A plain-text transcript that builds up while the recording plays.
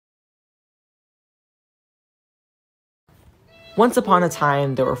Once upon a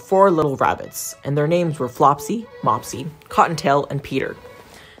time, there were 4 little rabbits, and their names were Flopsy, Mopsy, Cottontail, and Peter.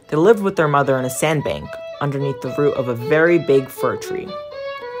 They lived with their mother in a sandbank underneath the root of a very big fir tree.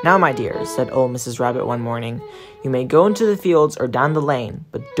 "Now, my dears," said old Mrs. Rabbit one morning, "you may go into the fields or down the lane,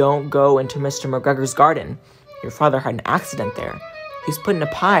 but don't go into Mr. McGregor's garden. Your father had an accident there. He was put in a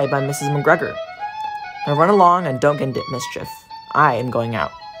pie by Mrs. McGregor. Now run along and don't get into mischief. I am going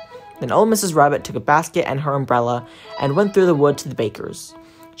out." Then old Mrs. Rabbit took a basket and her umbrella and went through the wood to the baker's.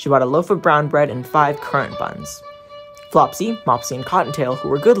 She bought a loaf of brown bread and 5 currant buns. Flopsy, Mopsy, and Cottontail, who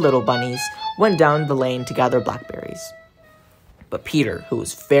were good little bunnies, went down the lane to gather blackberries. But Peter, who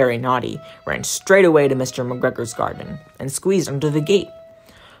was very naughty, ran straight away to Mr. McGregor's garden and squeezed under the gate.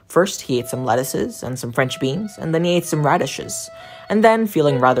 First, he ate some lettuces and some French beans, and then he ate some radishes. And then,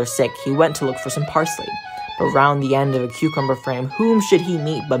 feeling rather sick, he went to look for some parsley. But round the end of a cucumber frame, whom should he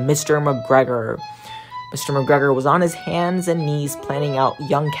meet but Mr. McGregor? Mr. McGregor was on his hands and knees planting out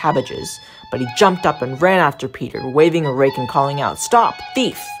young cabbages, but he jumped up and ran after Peter, waving a rake and calling out, "Stop,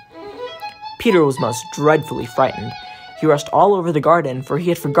 thief!" Peter was most dreadfully frightened. He rushed all over the garden, for he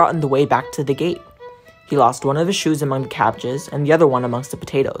had forgotten the way back to the gate. He lost one of his shoes among the cabbages and the other one amongst the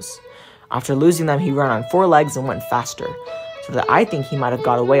potatoes. After losing them, he ran on 4 legs and went faster, so that I think he might have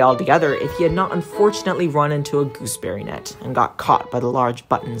got away altogether if he had not unfortunately run into a gooseberry net and got caught by the large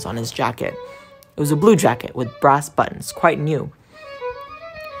buttons on his jacket. It was a blue jacket with brass buttons, quite new.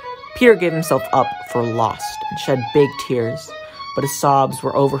 Peter gave himself up for lost and shed big tears, but his sobs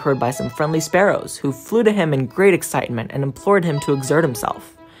were overheard by some friendly sparrows, who flew to him in great excitement and implored him to exert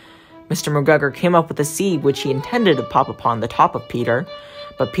himself. Mr. McGregor came up with a seed which he intended to pop upon the top of Peter,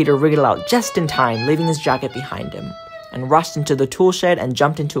 but Peter wriggled out just in time, leaving his jacket behind him, and rushed into the tool shed and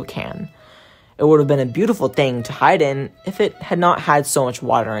jumped into a can. It would have been a beautiful thing to hide in if it had not had so much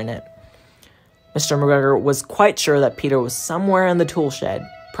water in it. Mr. McGregor was quite sure that Peter was somewhere in the tool shed,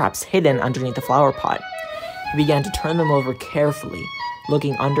 perhaps hidden underneath the flower pot. He began to turn them over carefully,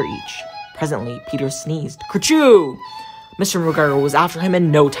 looking under each. Presently, Peter sneezed. "Kerchoo!" Mr. McGregor was after him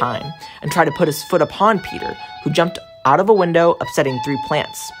in no time, and tried to put his foot upon Peter, who jumped out of a window, upsetting 3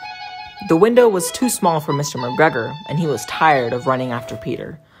 plants. The window was too small for Mr. McGregor, and he was tired of running after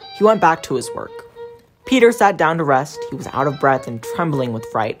Peter. He went back to his work. Peter sat down to rest. He was out of breath and trembling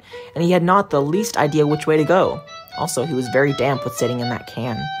with fright, and he had not the least idea which way to go. Also, he was very damp with sitting in that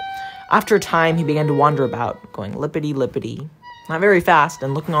can. After a time, he began to wander about, going lippity-lippity, not very fast,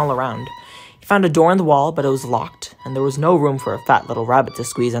 and looking all around. He found a door in the wall, but it was locked, and there was no room for a fat little rabbit to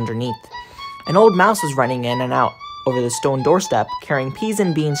squeeze underneath. An old mouse was running in and out over the stone doorstep, carrying peas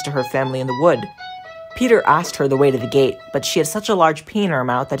and beans to her family in the wood. Peter asked her the way to the gate, but she had such a large pea in her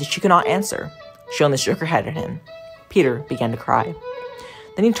mouth that she could not answer. She only shook her head at him. Peter began to cry.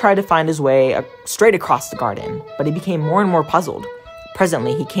 Then he tried to find his way straight across the garden, but he became more and more puzzled.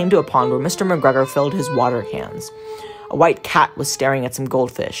 Presently, he came to a pond where Mr. McGregor filled his water cans. A white cat was staring at some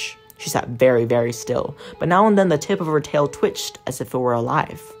goldfish. She sat very, very still, but now and then the tip of her tail twitched as if it were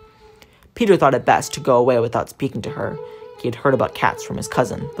alive. Peter thought it best to go away without speaking to her. He had heard about cats from his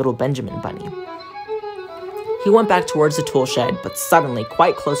cousin, little Benjamin Bunny. He went back towards the tool shed, but suddenly,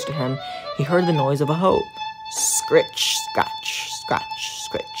 quite close to him, he heard the noise of a hoe. Scritch, scratch, scratch,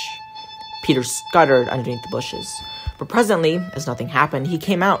 scritch. Peter scuttered underneath the bushes. But presently, as nothing happened, he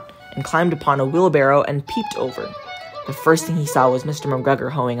came out and climbed upon a wheelbarrow and peeped over. The first thing he saw was Mr.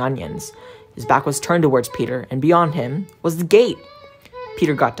 McGregor hoeing onions. His back was turned towards Peter, and beyond him was the gate.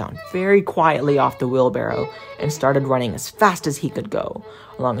 Peter got down very quietly off the wheelbarrow and started running as fast as he could go,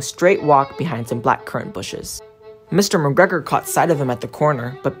 along a straight walk behind some black currant bushes. Mr. McGregor caught sight of him at the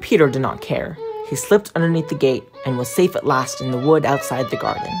corner, but Peter did not care. He slipped underneath the gate and was safe at last in the wood outside the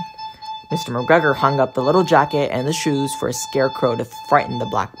garden. Mr. McGregor hung up the little jacket and the shoes for a scarecrow to frighten the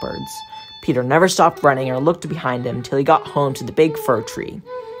blackbirds. Peter never stopped running or looked behind him till he got home to the big fir tree.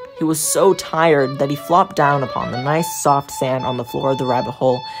 He was so tired that he flopped down upon the nice soft sand on the floor of the rabbit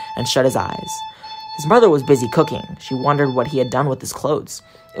hole and shut his eyes. His mother was busy cooking. She wondered what he had done with his clothes.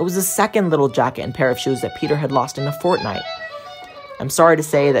 It was the second little jacket and pair of shoes that Peter had lost in a fortnight. I'm sorry to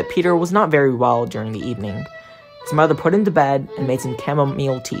say that Peter was not very well during the evening. His mother put him to bed and made some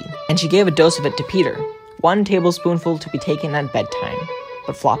chamomile tea, and she gave a dose of it to Peter, 1 tablespoonful to be taken at bedtime.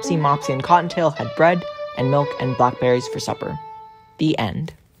 But Flopsy, Mopsy, and Cottontail had bread and milk and blackberries for supper. The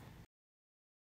end.